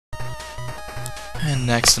And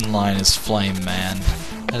next in line is Flame Man.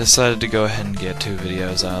 I decided to go ahead and get 2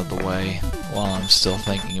 videos out of the way while I'm still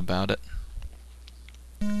thinking about it.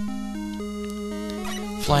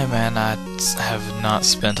 Flame Man I have not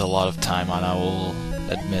spent a lot of time on, I will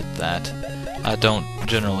admit that. I don't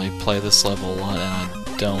generally play this level a lot and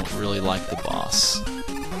I don't really like the boss.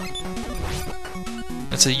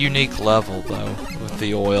 It's a unique level though, with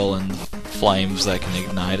the oil and flames that can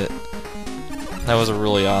ignite it. That was a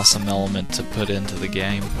really awesome element to put into the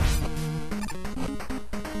game.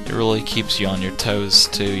 It really keeps you on your toes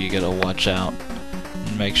too. You gotta watch out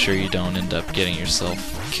and make sure you don't end up getting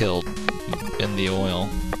yourself killed in the oil.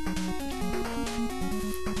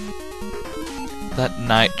 That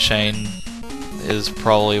night chain is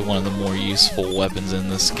probably one of the more useful weapons in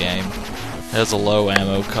this game. It has a low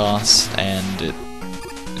ammo cost and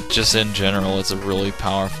just in general it's a really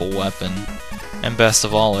powerful weapon. And best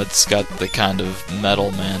of all, it's got the kind of Metal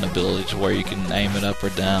Man ability to where you can aim it up or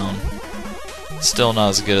down. Still not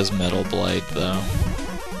as good as Metal Blade, though.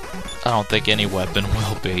 I don't think any weapon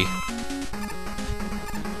will be.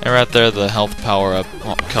 And right there, the health power-up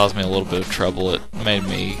caused me a little bit of trouble. It made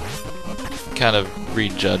me kind of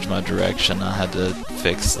rejudge my direction. I had to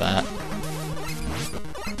fix that.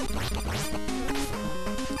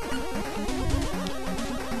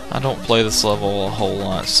 I don't play this level a whole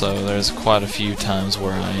lot, so there's quite a few times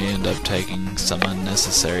where I end up taking some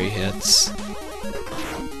unnecessary hits.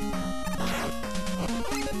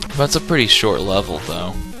 But it's a pretty short level,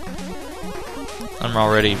 though. I'm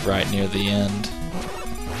already right near the end.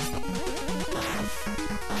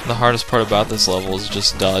 The hardest part about this level is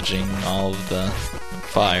just dodging all of the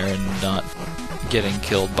fire and not getting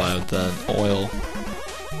killed by the oil.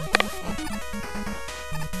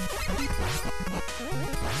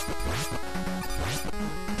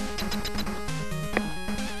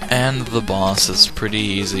 And the boss is pretty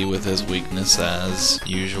easy with his weakness as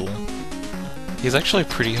usual. He's actually a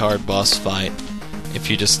pretty hard boss fight if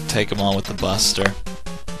you just take him on with the Buster.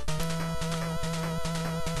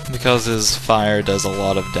 Because his fire does a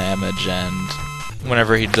lot of damage, and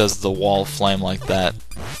whenever he does the wall flame like that,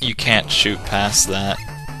 you can't shoot past that.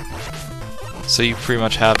 So you pretty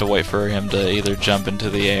much have to wait for him to either jump into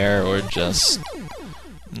the air or just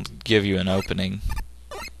give you an opening.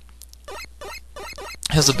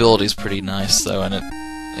 His ability is pretty nice though, and it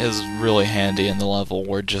is really handy in the level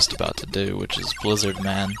we're just about to do, which is Blizzard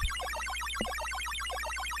Man.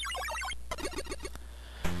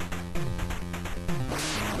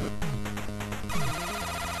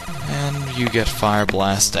 And you get Fire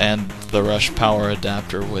Blast and the Rush Power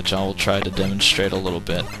Adapter, which I will try to demonstrate a little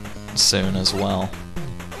bit soon as well.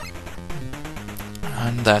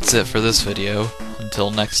 And that's it for this video.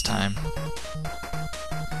 Until next time.